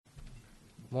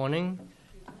Morning.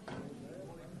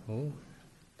 Oh,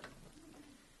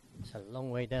 it's a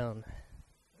long way down.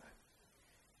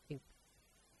 It's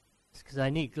because I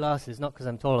need glasses, not because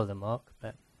I'm taller than Mark,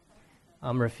 but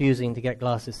I'm refusing to get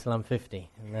glasses till I'm 50,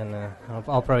 and then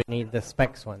I'll probably need the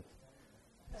specs one.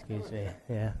 Excuse me.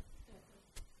 Yeah.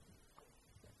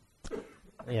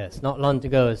 Yeah, it's not long to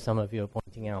go, as some of you are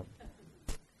pointing out.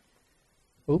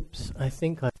 Oops, I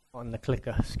think I'm on the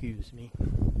clicker. Excuse me.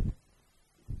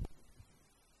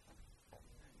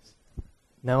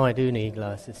 No, I do need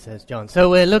glasses, says John.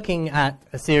 So we're looking at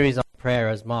a series on prayer,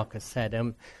 as Marcus said.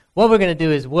 What we're going to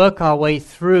do is work our way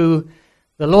through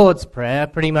the Lord's Prayer,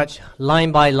 pretty much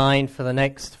line by line for the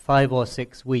next 5 or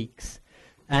 6 weeks.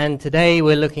 And today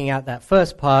we're looking at that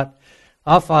first part,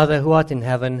 Our Father who art in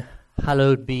heaven,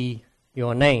 hallowed be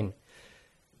your name.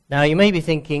 Now you may be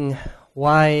thinking,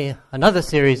 why another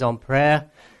series on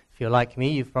prayer? If you're like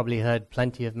me, you've probably heard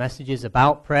plenty of messages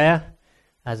about prayer.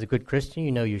 As a good Christian,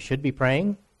 you know you should be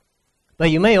praying. But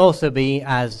you may also be,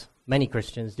 as many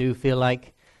Christians do, feel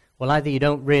like, well, either you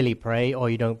don't really pray or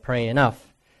you don't pray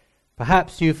enough.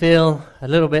 Perhaps you feel a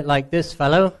little bit like this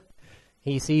fellow.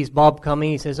 He sees Bob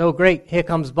coming. He says, oh, great, here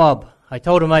comes Bob. I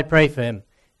told him I'd pray for him.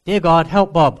 Dear God,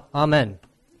 help Bob. Amen.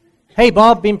 Hey,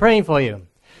 Bob, been praying for you.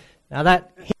 Now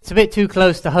that hits a bit too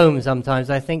close to home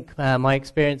sometimes. I think my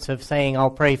experience of saying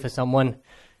I'll pray for someone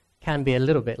can be a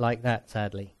little bit like that,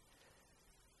 sadly.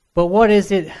 But what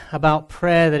is it about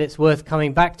prayer that it's worth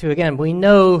coming back to again? We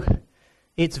know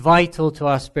it's vital to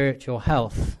our spiritual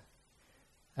health.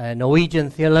 A Norwegian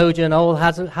theologian, Ole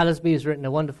Hallesby, has written a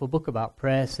wonderful book about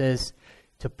prayer, says,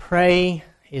 to pray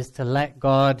is to let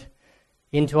God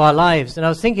into our lives. And I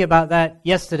was thinking about that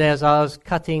yesterday as I was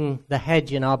cutting the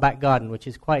hedge in our back garden, which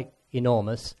is quite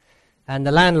enormous. And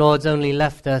the landlord's only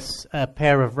left us a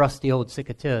pair of rusty old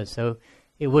secateurs, so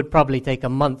it would probably take a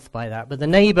month by that. But the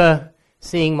neighbor,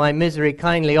 seeing my misery,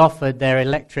 kindly offered their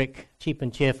electric, cheap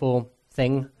and cheerful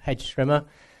thing, hedge trimmer.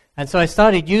 And so I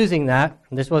started using that.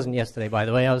 And this wasn't yesterday, by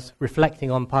the way. I was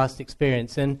reflecting on past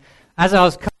experience. And as I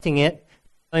was cutting it,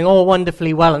 going all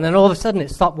wonderfully well, and then all of a sudden it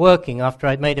stopped working after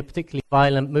I'd made a particularly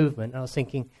violent movement. And I was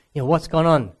thinking, what's gone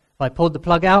on? I pulled the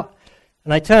plug out,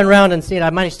 and I turned around and see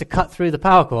I managed to cut through the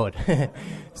power cord.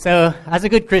 So as a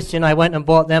good Christian, I went and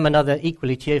bought them another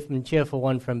equally cheerful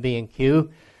one from B&Q.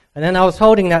 And then I was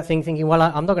holding that thing thinking, well,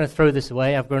 I'm not going to throw this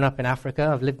away. I've grown up in Africa.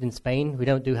 I've lived in Spain. We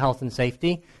don't do health and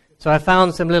safety. So I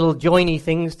found some little joiny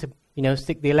things to,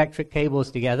 stick the electric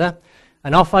cables together.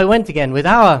 And off I went again with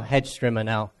our hedge trimmer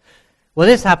now. Well,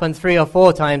 this happened 3 or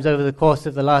 4 times over the course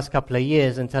of the last couple of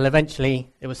years until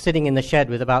eventually it was sitting in the shed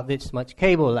with about this much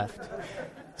cable left.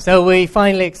 So we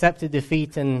finally accepted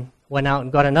defeat and went out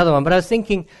and got another one. But I was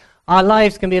thinking our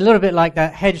lives can be a little bit like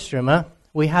that hedge trimmer.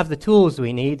 We have the tools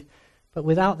we need. But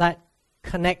without that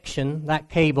connection, that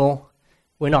cable,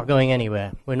 we're not going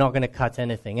anywhere. We're not going to cut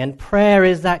anything. And prayer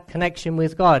is that connection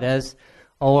with God, as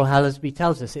Ole Hallesby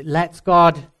tells us. It lets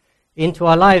God into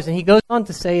our lives. And he goes on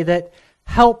to say that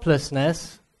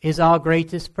helplessness is our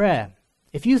greatest prayer.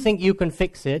 If you think you can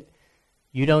fix it,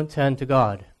 you don't turn to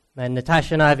God. And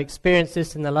Natasha and I have experienced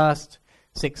this in the last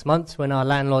 6 months when our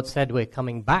landlord said, we're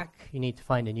coming back. You need to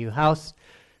find a new house.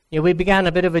 We began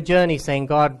a bit of a journey saying,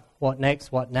 God, what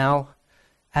next? What now?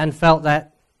 And felt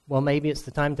that, well, maybe it's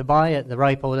the time to buy at the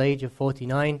ripe old age of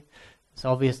 49. It's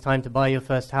obvious time to buy your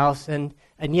first house. And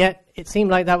yet it seemed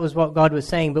like that was what God was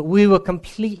saying, but we were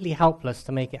completely helpless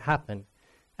to make it happen.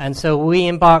 And so we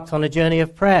embarked on a journey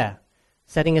of prayer,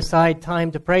 setting aside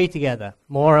time to pray together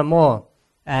more and more.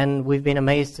 And we've been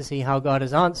amazed to see how God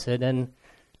has answered. And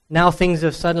now things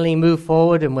have suddenly moved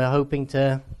forward, and we're hoping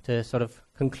to sort of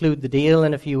conclude the deal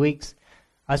in a few weeks.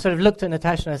 I sort of looked at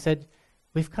Natasha and I said,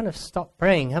 we've kind of stopped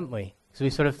praying, haven't we? Because we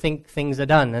sort of think things are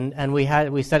done. And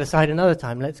we set aside another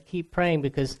time. Let's keep praying,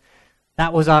 because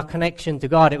that was our connection to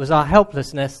God. It was our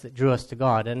helplessness that drew us to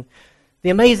God. And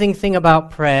the amazing thing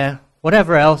about prayer,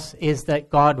 whatever else, is that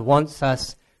God wants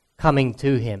us coming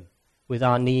to him with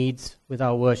our needs, with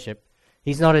our worship.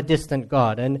 He's not a distant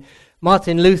God. And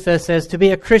Martin Luther says, to be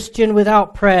a Christian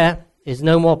without prayer is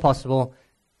no more possible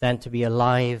than to be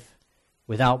alive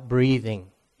without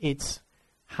breathing. It's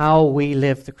how we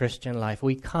live the Christian life.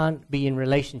 We can't be in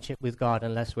relationship with God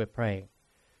unless we're praying.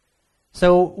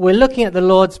 So we're looking at the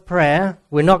Lord's Prayer.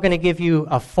 We're not going to give you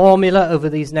a formula over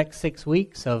these next 6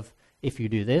 weeks of, if you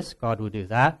do this, God will do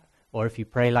that. Or if you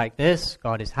pray like this,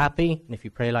 God is happy. And if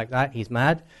you pray like that, he's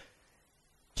mad.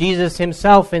 Jesus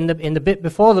himself in the bit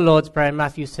before the Lord's Prayer in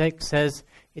Matthew 6 says,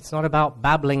 it's not about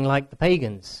babbling like the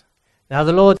pagans. Now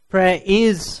the Lord's Prayer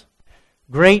is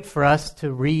great for us to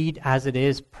read as it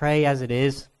is, pray as it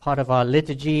is, part of our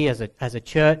liturgy as a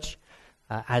church.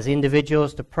 as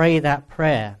individuals to pray that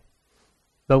prayer.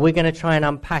 But we're going to try and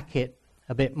unpack it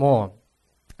a bit more.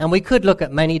 And we could look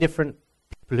at many different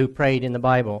people who prayed in the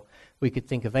Bible. We could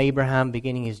think of Abraham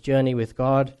beginning his journey with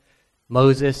God,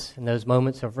 Moses in those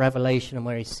moments of revelation and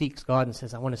where he seeks God and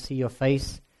says, I want to see your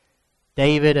face.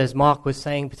 David, as Mark was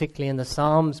saying, particularly in the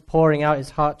Psalms, pouring out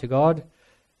his heart to God.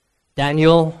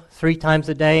 Daniel, 3 times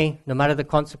a day, no matter the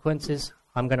consequences,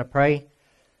 I'm going to pray.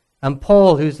 And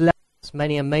Paul, who's left us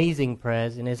many amazing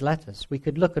prayers in his letters. We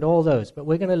could look at all those, but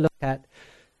we're going to look at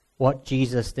what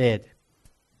Jesus did.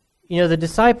 You know, the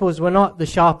disciples were not the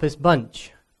sharpest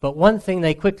bunch, but one thing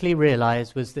they quickly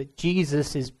realized was that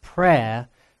Jesus' prayer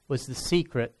was the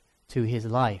secret to his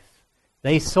life.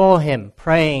 They saw him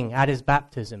praying at his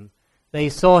baptism. They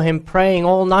saw him praying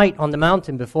all night on the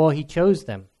mountain before he chose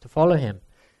them to follow him.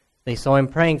 They saw him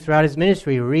praying throughout his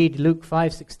ministry. Read Luke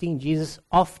 5:16. Jesus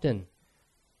often,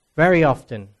 very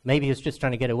often, maybe he was just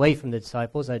trying to get away from the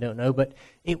disciples, I don't know, but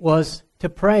it was to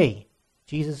pray.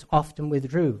 Jesus often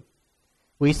withdrew.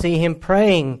 We see him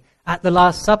praying at the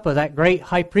Last Supper, that great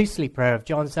high priestly prayer of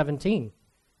John 17.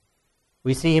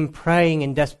 We see him praying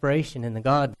in desperation in the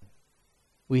garden.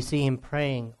 We see him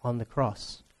praying on the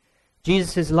cross.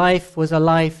 Jesus' life was a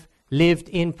life lived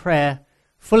in prayer,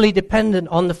 fully dependent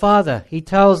on the Father. He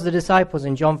tells the disciples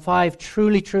in John 5,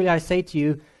 truly, truly, I say to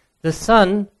you, the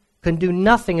Son can do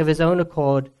nothing of his own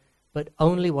accord, but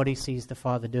only what he sees the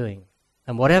Father doing.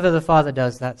 And whatever the Father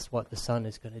does, that's what the Son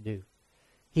is going to do.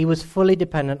 He was fully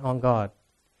dependent on God.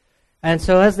 And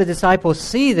so as the disciples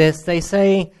see this, they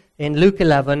say in Luke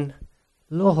 11,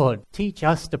 Lord, teach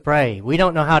us to pray. We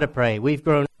don't know how to pray. We've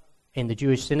grown up in the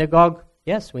Jewish synagogue.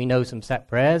 Yes, we know some set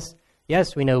prayers.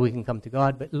 Yes, we know we can come to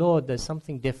God. But Lord, there's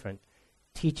something different.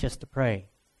 Teach us to pray.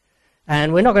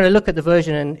 And we're not going to look at the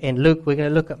version in Luke. We're going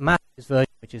to look at Matthew's version,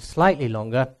 which is slightly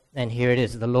longer. And here it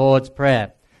is, the Lord's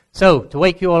Prayer. So, to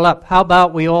wake you all up, how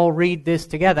about we all read this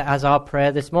together as our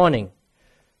prayer this morning?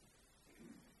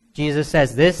 Jesus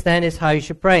says, this then is how you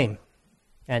should pray.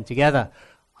 And together,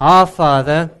 Our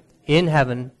Father in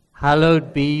heaven,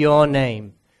 hallowed be your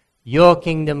name. Your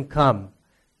kingdom come.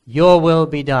 Your will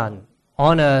be done,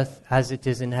 on earth as it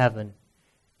is in heaven.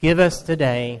 Give us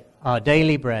today our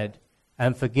daily bread,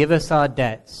 and forgive us our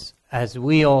debts, as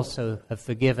we also have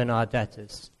forgiven our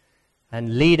debtors.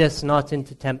 And lead us not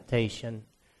into temptation,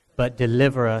 but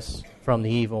deliver us from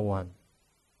the evil one.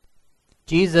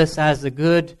 Jesus, as the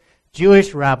good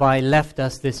Jewish rabbi, left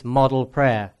us this model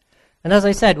prayer. And as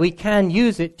I said, we can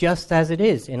use it just as it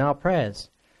is in our prayers.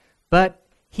 But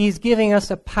he's giving us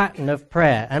a pattern of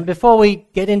prayer. And before we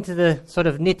get into the sort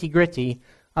of nitty-gritty,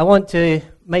 I want to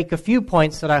make a few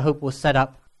points that I hope will set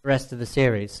up the rest of the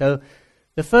series. So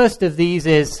the first of these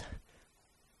is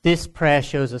this prayer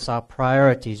shows us our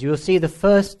priorities. You'll see the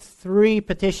first 3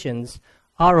 petitions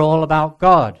are all about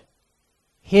God,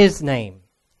 his name.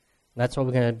 That's what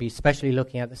we're going to be especially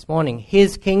looking at this morning.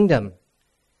 His kingdom,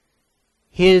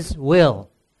 his will.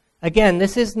 Again,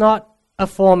 this is not a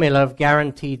formula of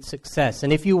guaranteed success.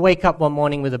 And if you wake up one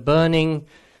morning with a burning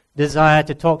desire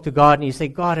to talk to God and you say,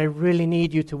 God, I really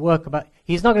need you to work about...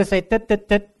 He's not going to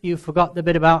say, you forgot the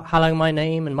bit about hallowing my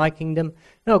name and my kingdom.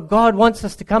 No, God wants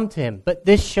us to come to him. But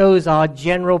this shows our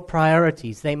general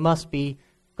priorities. They must be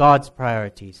God's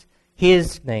priorities.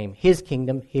 His name, his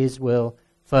kingdom, his will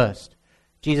first.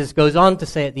 Jesus goes on to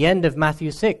say at the end of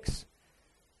Matthew 6,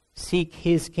 seek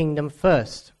his kingdom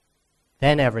first,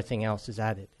 then everything else is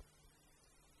added.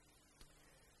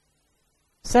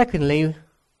 Secondly,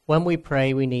 when we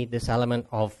pray, we need this element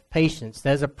of patience.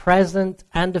 There's a present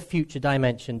and a future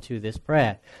dimension to this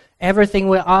prayer. Everything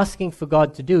we're asking for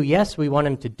God to do, yes, we want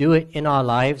him to do it in our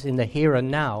lives, in the here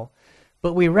and now,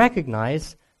 but we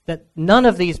recognize that none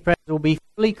of these prayers will be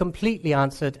fully, completely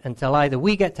answered until either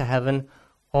we get to heaven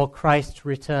or Christ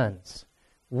returns.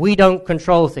 We don't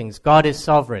control things. God is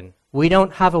sovereign. We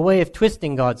don't have a way of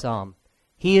twisting God's arm.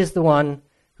 He is the one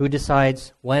who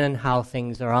decides when and how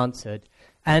things are answered.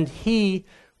 And he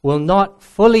will not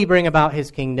fully bring about his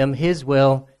kingdom, his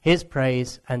will, his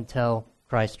praise until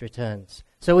Christ returns.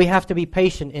 So we have to be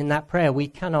patient in that prayer. We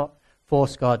cannot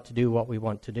force God to do what we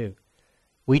want to do.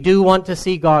 We do want to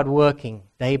see God working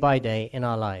day by day in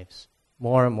our lives,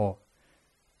 more and more.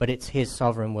 But it's his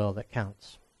sovereign will that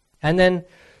counts. And then,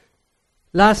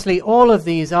 lastly, all of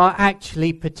these are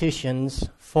actually petitions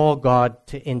for God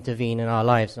to intervene in our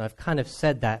lives. And I've kind of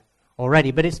said that already,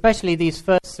 but especially these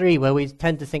first 3 where we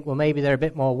tend to think, well, maybe they're a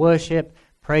bit more worship,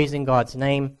 praising God's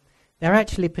name. They're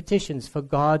actually petitions for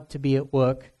God to be at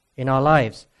work in our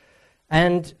lives.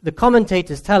 And the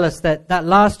commentators tell us that that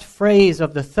last phrase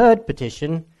of the 3rd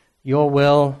petition, your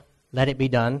will, let it be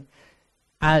done,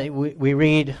 we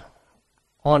read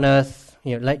on earth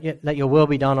let your will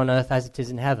be done on earth as it is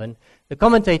in heaven, the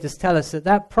commentators tell us that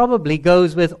that probably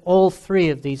goes with all three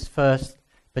of these first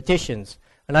petitions.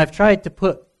 And I've tried to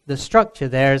put the structure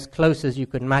there as close as you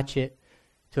could match it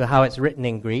to how it's written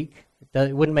in Greek.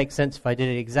 It wouldn't make sense if I did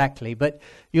it exactly, but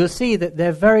you'll see that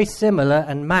they're very similar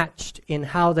and matched in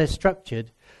how they're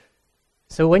structured.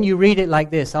 So when you read it like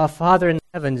this, Our Father in the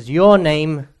heavens, your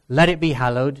name, let it be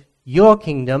hallowed, your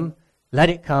kingdom, let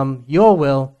it come, your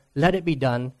will, let it be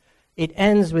done. It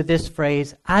ends with this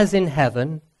phrase, as in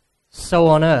heaven, so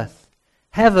on earth.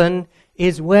 Heaven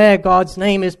is where God's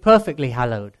name is perfectly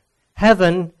hallowed.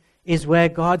 Heaven is where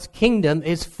God's kingdom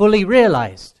is fully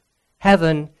realized.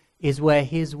 Heaven is where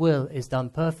his will is done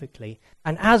perfectly.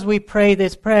 And as we pray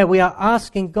this prayer, we are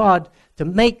asking God to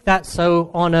make that so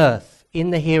on earth,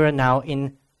 in the here and now,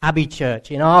 in Abbey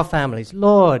Church, in our families.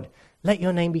 Lord, let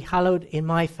your name be hallowed in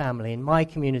my family, in my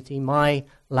community, my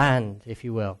land, if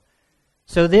you will.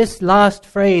 So this last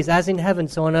phrase, as in heaven,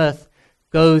 so on earth,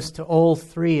 goes to all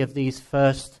three of these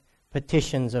first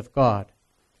petitions of God.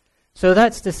 So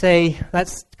that's to say,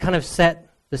 that's kind of set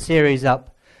the series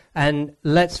up. And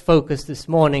let's focus this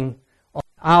morning on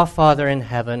Our Father in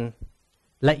heaven,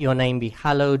 let your name be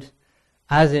hallowed,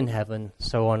 as in heaven,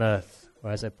 so on earth.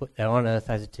 Or as I put there, on earth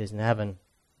as it is in heaven.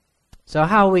 So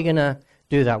how are we going to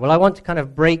do that? Well, I want to kind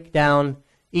of break down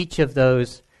each of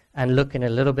those and look in a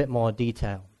little bit more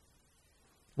detail.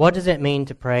 What does it mean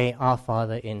to pray, Our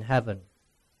Father in heaven?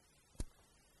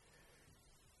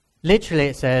 Literally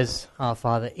it says, Our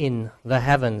Father in the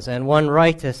heavens. And one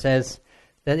writer says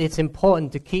that it's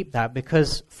important to keep that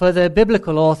because for the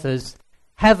biblical authors,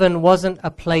 heaven wasn't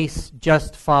a place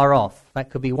just far off.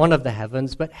 That could be one of the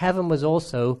heavens, but heaven was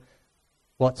also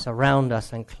what's around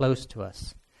us and close to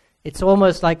us. It's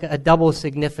almost like a double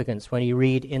significance when you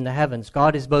read in the heavens.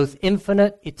 God is both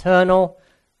infinite, eternal,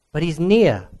 but he's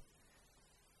near.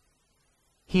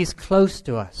 He's close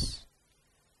to us.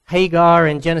 Hagar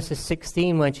in Genesis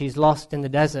 16, when she's lost in the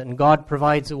desert and God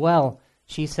provides a well,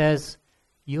 she says,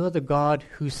 you're the God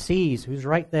who sees, who's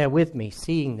right there with me,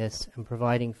 seeing this and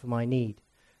providing for my need.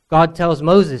 God tells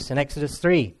Moses in Exodus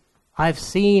 3, I've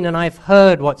seen and I've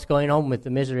heard what's going on with the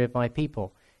misery of my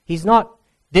people. He's not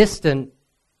distant,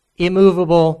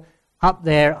 immovable, up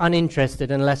there,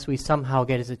 uninterested unless we somehow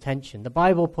get his attention. The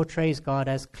Bible portrays God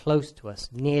as close to us,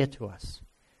 near to us.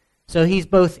 So he's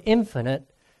both infinite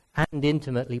and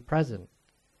intimately present.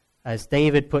 As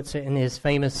David puts it in his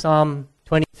famous Psalm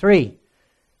 23,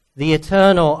 the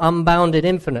eternal, unbounded,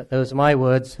 infinite, those are my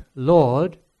words,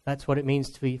 Lord, that's what it means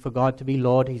to be, for God to be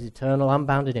Lord, he's eternal,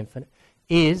 unbounded, infinite,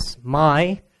 is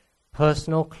my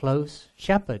personal close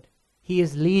shepherd. He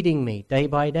is leading me day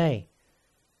by day.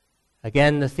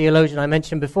 Again, the theologian I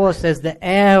mentioned before says the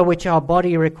air which our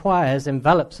body requires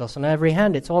envelops us on every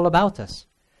hand. It's all about us.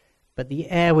 But the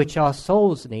air which our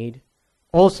souls need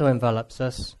also envelops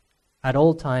us at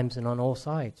all times and on all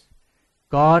sides.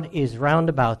 God is round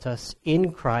about us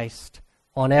in Christ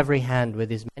on every hand with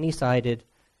his many-sided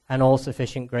and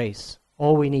all-sufficient grace.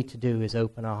 All we need to do is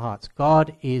open our hearts.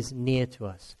 God is near to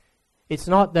us. It's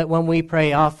not that when we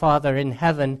pray, Our Father in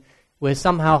heaven, we're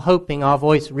somehow hoping our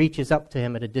voice reaches up to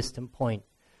him at a distant point.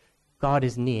 God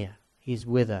is near. He's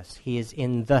with us. He is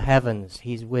in the heavens.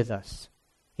 He's with us.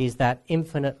 He's that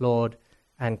infinite Lord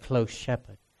and close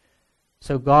shepherd.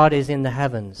 So God is in the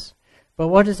heavens. But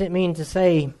what does it mean to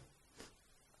say,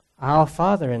 Our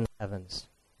Father in the heavens?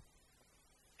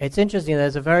 It's interesting,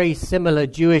 there's a very similar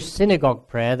Jewish synagogue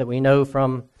prayer that we know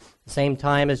from the same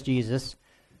time as Jesus,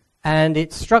 and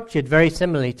it's structured very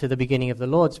similarly to the beginning of the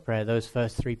Lord's Prayer, those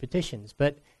first three petitions,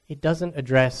 but it doesn't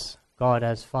address God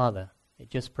as Father. It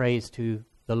just prays to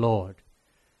the Lord.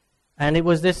 And it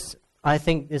was this, I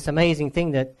think, this amazing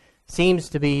thing that seems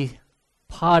to be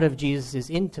part of Jesus'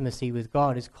 intimacy with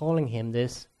God is calling him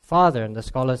this Father, and the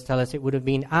scholars tell us it would have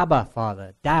been Abba,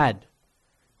 Father, Dad,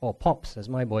 or Pops, as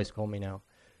my boys call me now.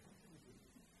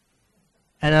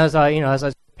 And as I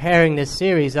was preparing this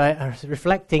series, I was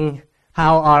reflecting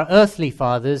how our earthly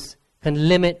fathers can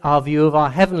limit our view of our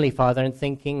heavenly Father and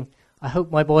thinking, I hope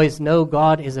my boys know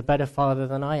God is a better Father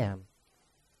than I am.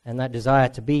 And that desire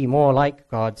to be more like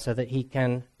God so that he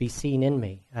can be seen in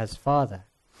me as Father.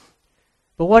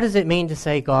 But what does it mean to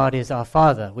say God is our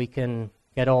Father? We can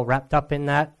get all wrapped up in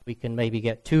that. We can maybe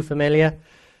get too familiar.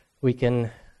 We can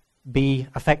be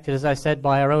affected, as I said,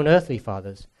 by our own earthly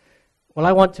fathers. Well,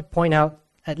 I want to point out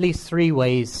at least three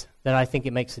ways that I think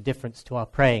it makes a difference to our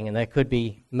praying, and there could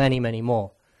be many, many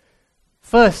more.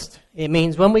 First, it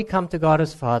means when we come to God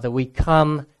as Father, we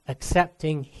come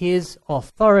accepting his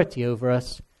authority over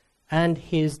us and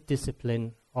his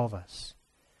discipline of us.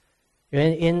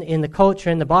 In the culture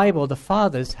in the Bible, the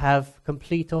fathers have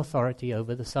complete authority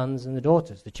over the sons and the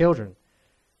daughters, the children.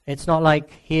 It's not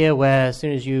like here where as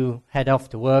soon as you head off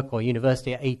to work or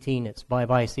university at 18, it's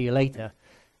bye-bye, see you later.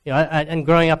 And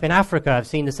growing up in Africa, I've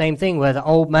seen the same thing where the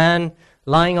old man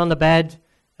lying on the bed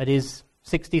at his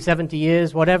 60, 70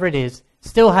 years, whatever it is,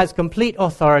 still has complete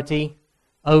authority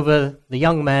over the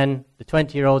young men, the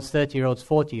 20-year-olds, 30-year-olds,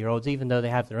 40-year-olds, even though they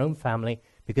have their own family,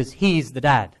 because he's the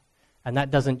dad. And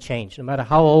that doesn't change, no matter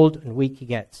how old and weak he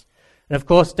gets. And of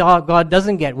course, God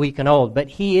doesn't get weak and old, but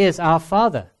he is our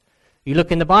Father. You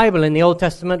look in the Bible, in the Old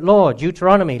Testament law,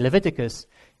 Deuteronomy, Leviticus,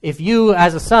 if you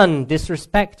as a son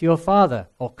disrespect your father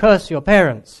or curse your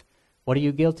parents, what are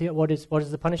you guilty of? What is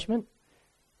the punishment?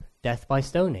 Death by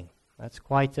stoning. That's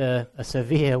quite a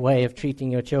severe way of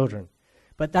treating your children.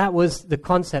 But that was the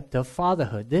concept of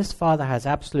fatherhood. This father has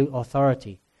absolute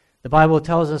authority. The Bible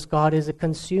tells us God is a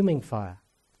consuming fire.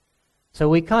 So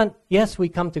we come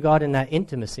to God in that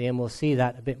intimacy, and we'll see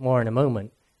that a bit more in a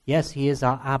moment. Yes, he is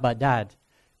our Abba Dad,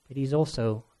 but he's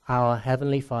also our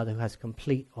Heavenly Father who has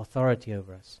complete authority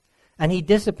over us. And he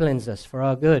disciplines us for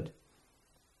our good.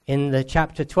 In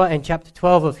chapter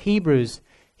 12 of Hebrews,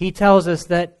 he tells us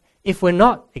that if we're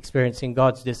not experiencing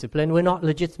God's discipline, we're not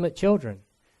legitimate children.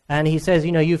 And he says,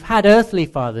 you've had earthly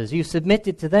fathers, you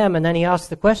submitted to them, and then he asks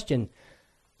the question,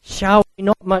 shall we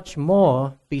not much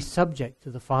more be subject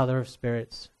to the Father of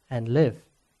spirits and live?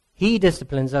 He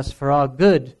disciplines us for our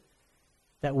good,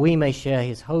 that we may share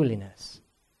his holiness.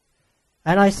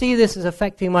 And I see this as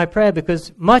affecting my prayer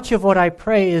because much of what I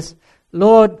pray is,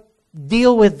 Lord,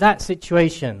 deal with that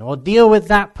situation or deal with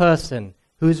that person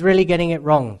who's really getting it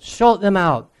wrong. Sort them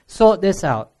out. Sort this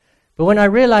out. But when I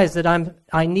realize that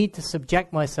I need to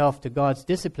subject myself to God's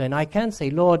discipline, I can say,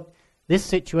 Lord, this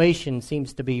situation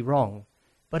seems to be wrong.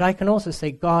 But I can also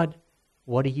say, God,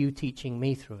 what are you teaching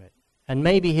me through it? And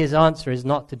maybe his answer is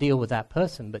not to deal with that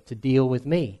person, but to deal with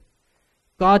me.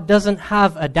 God doesn't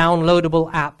have a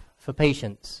downloadable app for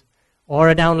patience or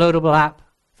a downloadable app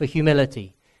for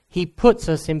humility. He puts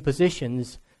us in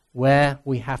positions where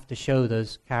we have to show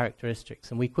those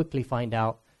characteristics, and we quickly find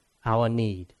out our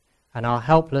need. And our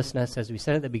helplessness, as we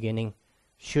said at the beginning,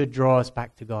 should draw us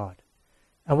back to God.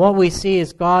 And what we see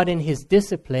is God in his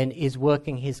discipline is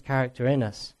working his character in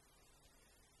us.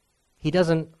 He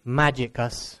doesn't magic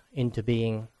us into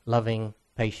being loving,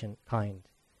 patient, kind.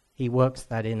 He works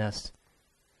that in us.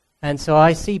 And so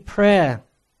I see prayer,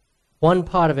 one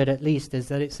part of it at least, is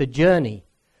that it's a journey.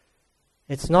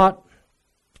 It's not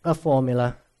a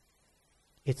formula.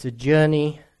 It's a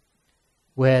journey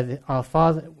with our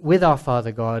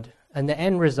Father God, and the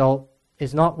end result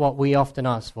is not what we often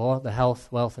ask for, the health,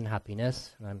 wealth, and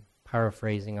happiness, and I'm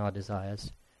paraphrasing our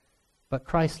desires, but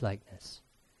Christ-likeness.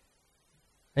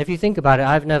 And if you think about it,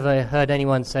 I've never heard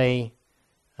anyone say,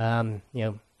 I've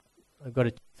got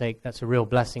a toothache, that's a real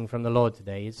blessing from the Lord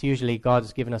today. It's usually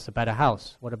God's given us a better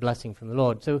house. What a blessing from the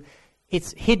Lord. So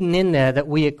it's hidden in there that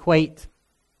we equate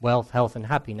wealth, health, and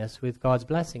happiness with God's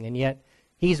blessing, and yet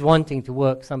he's wanting to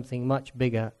work something much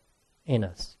bigger in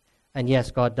us. And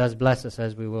yes, God does bless us,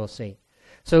 as we will see.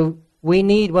 So when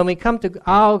we come to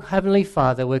our Heavenly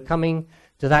Father, we're coming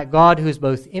to that God who's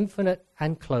both infinite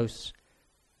and close,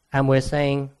 and we're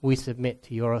saying we submit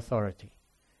to your authority.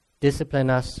 Discipline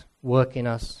us, work in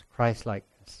us,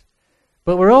 Christ-likeness.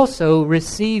 But we're also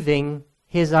receiving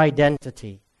his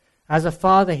identity. As a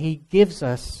father, he gives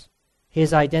us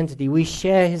his identity. We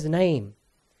share his name.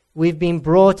 We've been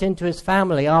brought into his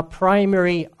family. Our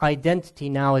primary identity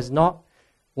now is not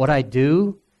what I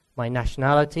do, my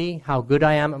nationality, how good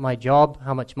I am at my job,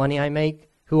 how much money I make,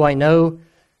 who I know,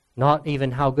 not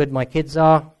even how good my kids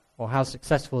are or how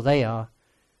successful they are,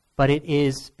 but it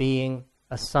is being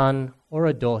a son or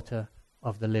a daughter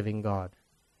of the living God.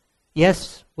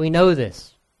 Yes, we know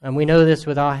this, and we know this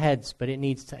with our heads, but it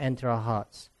needs to enter our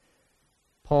hearts.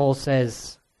 Paul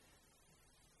says,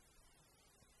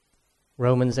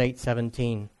 Romans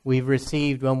 8:17, we've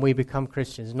received when we become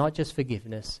Christians, not just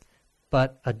forgiveness,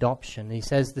 but adoption. He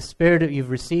says, you've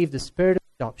received the spirit of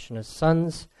adoption as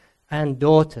sons and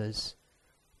daughters,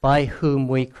 by whom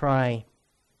we cry,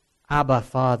 Abba,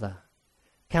 Father.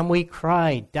 Can we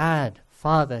cry, Dad,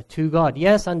 Father, to God?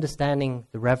 Yes, understanding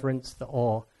the reverence, the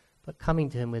awe, but coming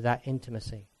to him with that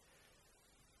intimacy.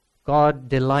 God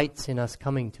delights in us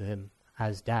coming to him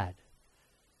as Dad.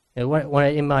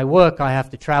 When in my work I have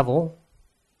to travel,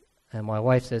 and my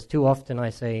wife says too often, I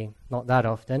say not that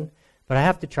often, but I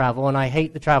have to travel, and I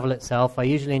hate the travel itself. I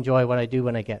usually enjoy what I do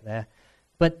when I get there.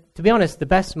 But to be honest, the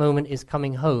best moment is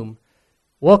coming home,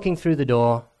 walking through the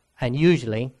door, and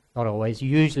usually, not always,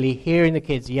 usually hearing the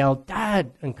kids yell,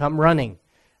 Dad, and come running,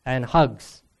 and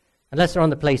hugs. Unless they're on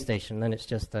the PlayStation, then it's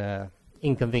just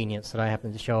inconvenience that I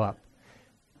happen to show up.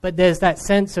 But there's that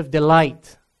sense of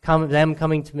delight, them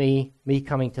coming to me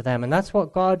coming to them. And that's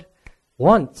what God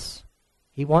wants.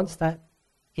 He wants that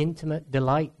intimate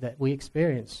delight that we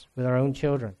experience with our own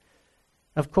children.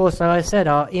 Of course, like I said,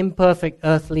 our imperfect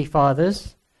earthly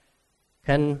fathers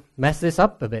can mess this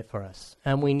up a bit for us,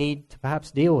 and we need to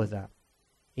perhaps deal with that.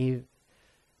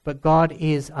 But God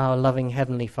is our loving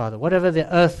Heavenly Father. Whatever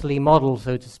the earthly model,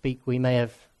 so to speak, we may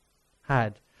have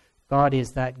had, God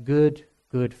is that good,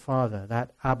 good Father,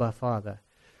 that Abba Father.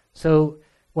 So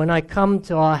when I come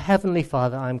to our Heavenly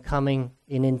Father, I'm coming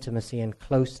in intimacy and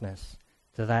closeness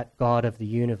to that God of the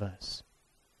universe.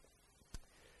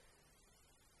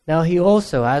 Now He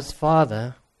also, as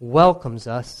Father, welcomes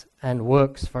us and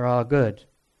works for our good.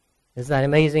 There's that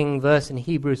amazing verse in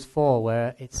Hebrews 4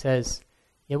 where it says,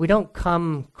 we don't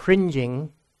come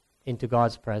cringing into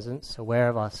God's presence, aware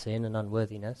of our sin and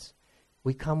unworthiness.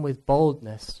 We come with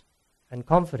boldness and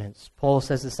confidence. Paul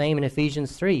says the same in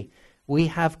Ephesians 3. We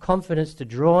have confidence to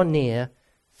draw near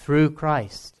through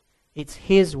Christ. It's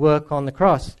His work on the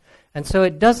cross. And so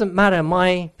it doesn't matter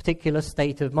my particular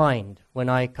state of mind when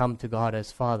I come to God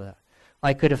as Father.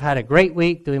 I could have had a great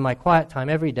week doing my quiet time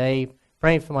every day,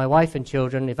 praying for my wife and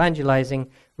children,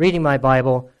 evangelizing, reading my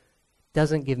Bible.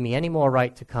 Doesn't give me any more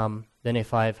right to come than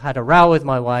if I've had a row with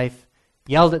my wife,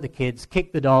 yelled at the kids,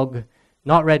 kicked the dog,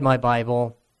 not read my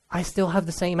Bible. I still have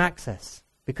the same access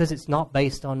because it's not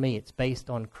based on me. It's based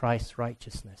on Christ's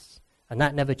righteousness. And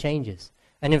that never changes.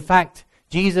 And in fact,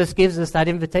 Jesus gives us that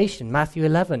invitation, Matthew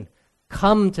 11.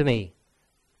 Come to me.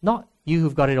 Not you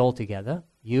who've got it all together,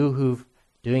 you who've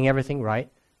doing everything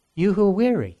right, you who are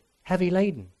weary, heavy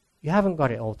laden. You haven't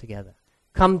got it all together.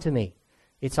 Come to me.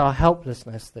 It's our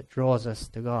helplessness that draws us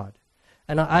to God.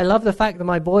 And I love the fact that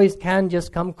my boys can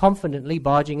just come confidently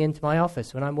barging into my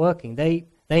office when I'm working. They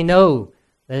know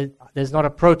that there's not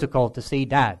a protocol to see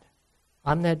Dad.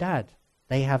 I'm their dad.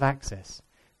 They have access.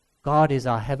 God is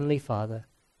our Heavenly Father.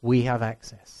 We have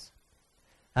access.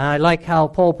 And I like how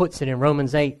Paul puts it in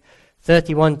Romans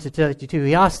 8:31 to 32.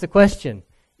 He asks the question,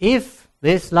 if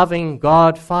this loving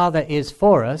God, Father, is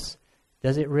for us,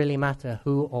 does it really matter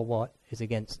who or what is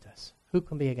against us? Who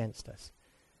can be against us?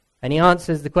 And he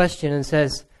answers the question and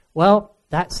says, well,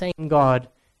 that same God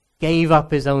gave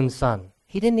up His own Son.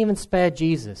 He didn't even spare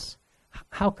Jesus.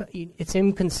 It's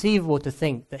inconceivable to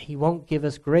think that He won't give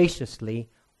us graciously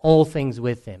all things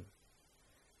with Him.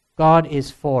 God is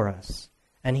for us,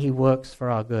 and He works for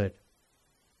our good.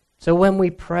 So when we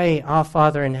pray, Our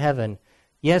Father in heaven,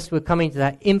 yes, we're coming to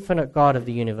that infinite God of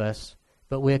the universe,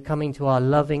 but we're coming to our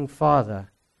loving Father.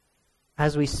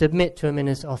 As we submit to Him in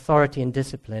His authority and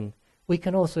discipline, we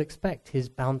can also expect His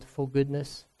bountiful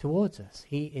goodness towards us.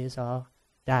 He is our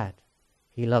Dad.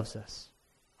 He loves us.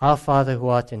 Our Father who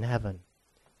art in heaven,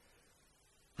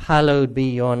 hallowed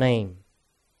be your name.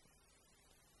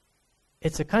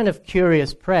 It's a kind of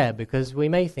curious prayer because we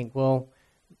may think, well,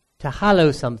 to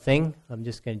hallow something, I'm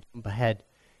just going to jump ahead,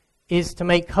 is to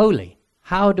make holy.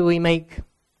 How do we make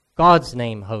God's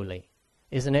name holy?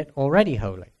 Isn't it already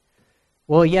holy?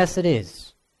 Well, yes, it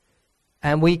is.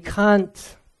 And we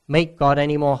can't make God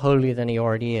any more holy than He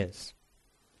already is.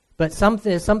 But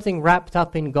there's something wrapped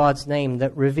up in God's name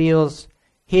that reveals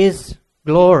His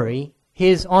glory,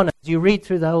 His honor. As you read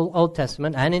through the Old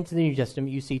Testament and into the New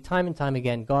Testament, you see time and time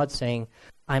again God saying,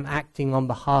 I'm acting on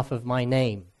behalf of my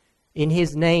name. In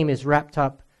His name is wrapped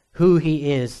up who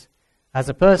He is as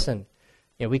a person.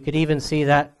 We could even see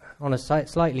that on a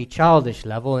slightly childish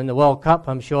level in the World Cup.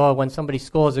 I'm sure when somebody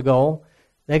scores a goal,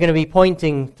 they're going to be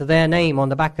pointing to their name on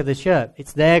the back of the shirt.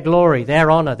 It's their glory,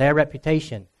 their honor, their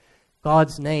reputation.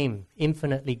 God's name,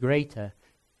 infinitely greater.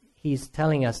 He's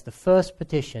telling us the first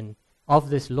petition of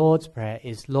this Lord's Prayer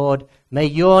is, Lord, may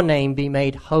your name be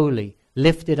made holy,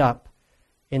 lifted up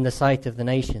in the sight of the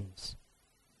nations.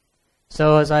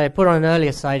 So as I put on an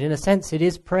earlier slide, in a sense it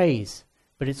is praise,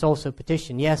 but it's also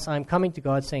petition. Yes, I'm coming to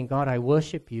God saying, God, I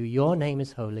worship you, your name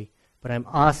is holy, but I'm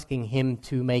asking Him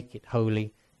to make it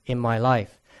holy in my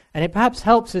life. And it perhaps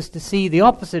helps us to see the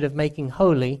opposite of making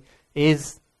holy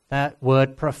is that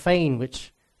word profane,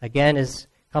 which again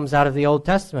comes out of the Old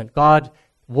Testament. God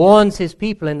warns His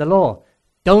people in the law,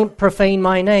 don't profane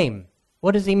my name.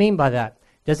 What does He mean by that?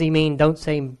 Does He mean don't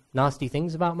say nasty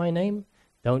things about my name?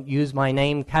 Don't use my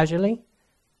name casually?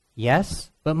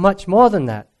 Yes, but much more than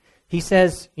that. He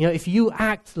says, if you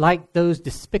act like those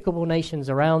despicable nations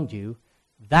around you,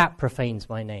 that profanes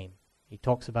my name. He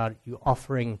talks about you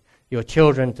offering your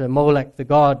children to Molech,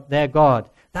 their god.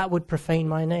 That would profane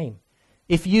my name.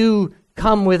 If you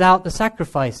come without the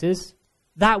sacrifices,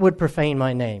 that would profane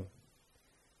my name.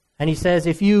 And he says,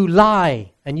 if you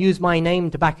lie and use my name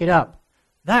to back it up,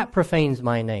 that profanes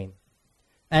my name.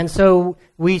 And so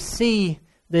we see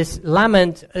this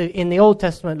lament in the Old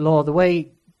Testament law, the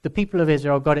way the people of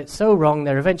Israel got it so wrong,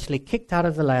 they're eventually kicked out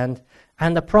of the land,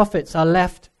 and the prophets are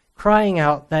left crying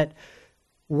out that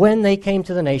when they came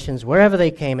to the nations, wherever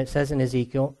they came, it says in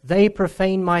Ezekiel, they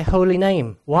profaned my holy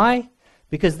name. Why?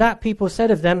 Because that people said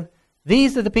of them,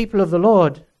 these are the people of the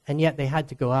Lord, and yet they had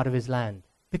to go out of his land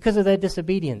because of their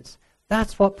disobedience.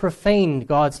 That's what profaned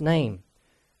God's name.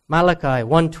 Malachi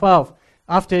 1:12,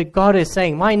 after God is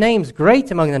saying, my name's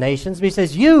great among the nations, but he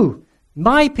says, you,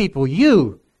 my people,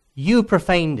 you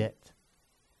profaned it.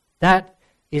 That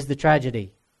is the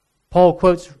tragedy. Paul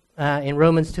quotes in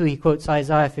Romans 2, he quotes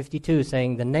Isaiah 52,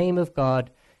 saying, the name of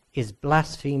God is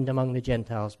blasphemed among the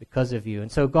Gentiles because of you.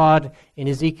 And so God in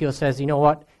Ezekiel says, you know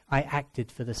what? I acted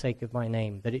for the sake of my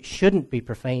name, that it shouldn't be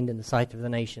profaned in the sight of the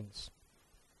nations.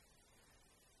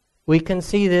 We can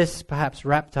see this perhaps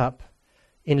wrapped up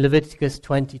in Leviticus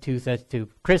 22:32.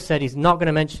 Chris said he's not going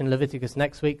to mention Leviticus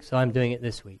next week, so I'm doing it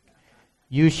this week.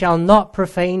 You shall not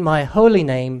profane my holy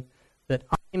name, that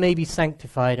I may be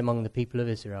sanctified among the people of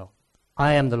Israel.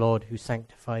 I am the Lord who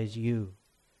sanctifies you.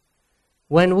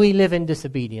 When we live in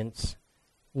disobedience,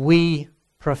 we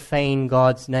profane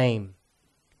God's name.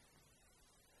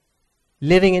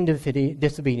 Living in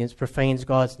disobedience profanes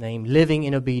God's name. Living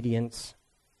in obedience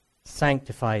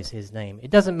sanctifies his name.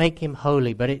 It doesn't make him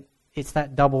holy, but it's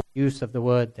that double use of the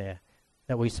word there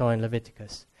that we saw in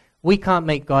Leviticus. We can't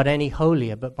make God any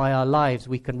holier, but by our lives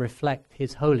we can reflect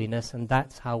his holiness, and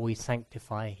that's how we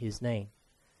sanctify his name.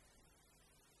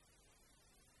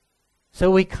 So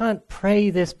we can't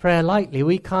pray this prayer lightly.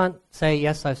 We can't say,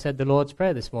 yes, I've said the Lord's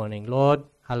Prayer this morning. Lord,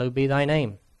 hallowed be thy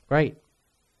name. Great.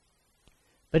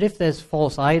 But if there's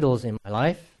false idols in my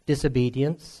life,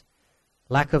 disobedience,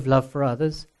 lack of love for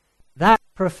others, that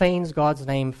profanes God's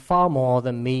name far more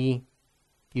than me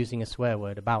using a swear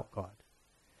word about God.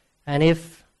 And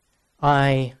if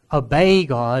I obey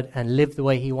God and live the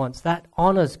way he wants, that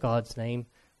honors God's name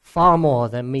far more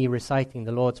than me reciting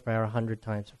the Lord's Prayer 100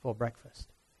 times before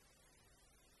breakfast.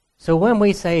 So when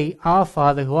we say, Our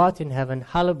Father who art in heaven,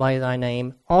 hallowed be thy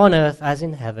name, on earth as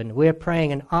in heaven, we're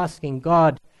praying and asking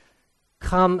God,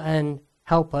 come and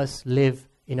help us live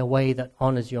in a way that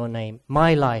honors your name.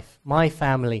 My life, my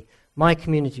family, my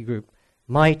community group,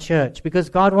 my church, because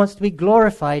God wants to be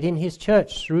glorified in his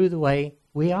church through the way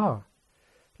we are.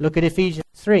 Look at Ephesians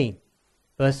 3,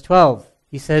 verse 12.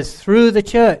 He says, through the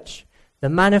church, the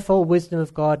manifold wisdom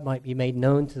of God might be made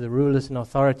known to the rulers and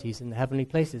authorities in the heavenly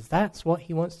places. That's what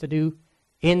he wants to do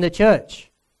in the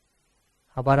church.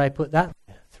 How about I put that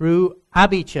there? Through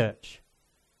Abbey Church,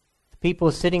 the people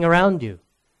sitting around you.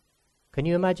 Can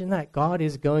you imagine that? God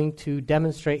is going to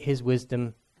demonstrate his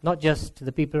wisdom, not just to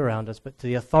the people around us, but to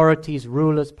the authorities,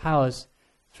 rulers, powers,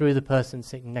 through the person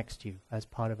sitting next to you as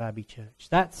part of Abbey Church.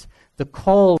 That's the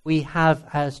call we have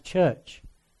as church.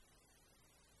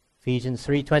 Ephesians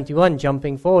 3:21,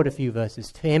 jumping forward a few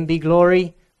verses. To him be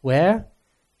glory, where?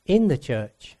 In the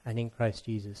church and in Christ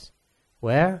Jesus.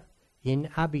 Where? In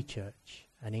Abbey Church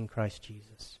and in Christ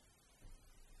Jesus.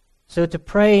 So to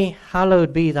pray,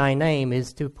 hallowed be thy name,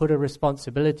 is to put a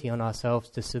responsibility on ourselves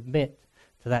to submit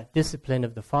to that discipline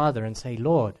of the Father and say,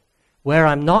 Lord, where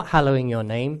I'm not hallowing your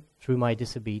name through my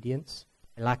disobedience,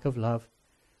 my lack of love,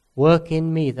 work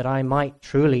in me that I might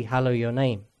truly hallow your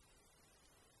name.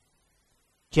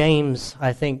 James,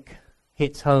 I think,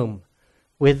 hits home.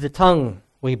 With the tongue,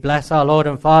 we bless our Lord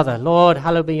and Father. Lord,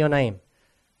 hallowed be your name.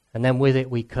 And then with it,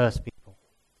 we curse people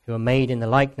who are made in the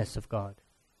likeness of God.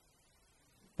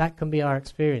 That can be our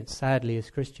experience, sadly, as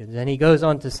Christians. And he goes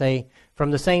on to say,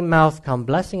 from the same mouth come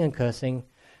blessing and cursing.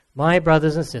 My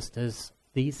brothers and sisters,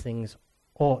 these things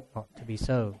ought not to be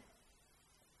so.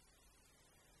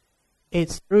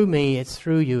 It's through me, it's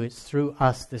through you, it's through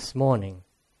us this morning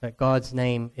that God's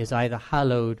name is either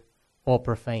hallowed or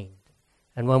profaned.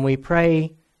 And when we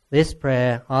pray this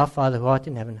prayer, Our Father who art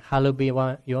in heaven, hallowed be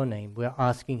your name, we're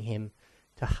asking him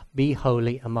to be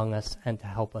holy among us and to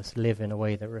help us live in a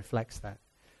way that reflects that.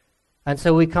 And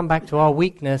so we come back to our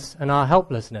weakness and our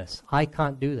helplessness. I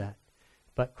can't do that,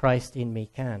 but Christ in me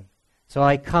can. So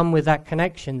I come with that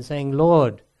connection saying,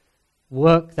 Lord,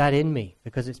 work that in me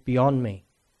because it's beyond me.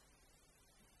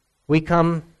 We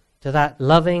come to that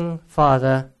loving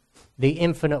Father, the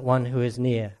infinite one who is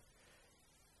near.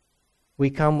 We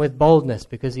come with boldness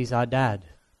because he's our dad.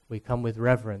 We come with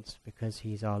reverence because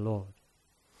he's our Lord.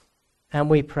 And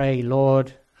we pray,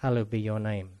 Lord, hallowed be your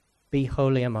name. Be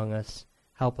holy among us.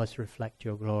 Help us reflect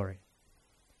your glory.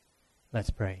 Let's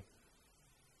pray.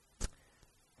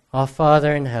 Our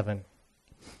Father in heaven,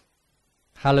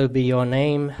 Hallowed be your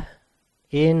name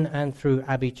in and through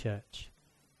Abbey Church,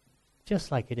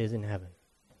 just like it is in heaven.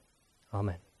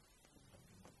 Amen.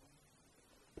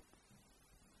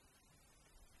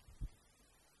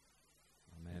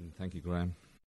 Amen. Thank you, Graham.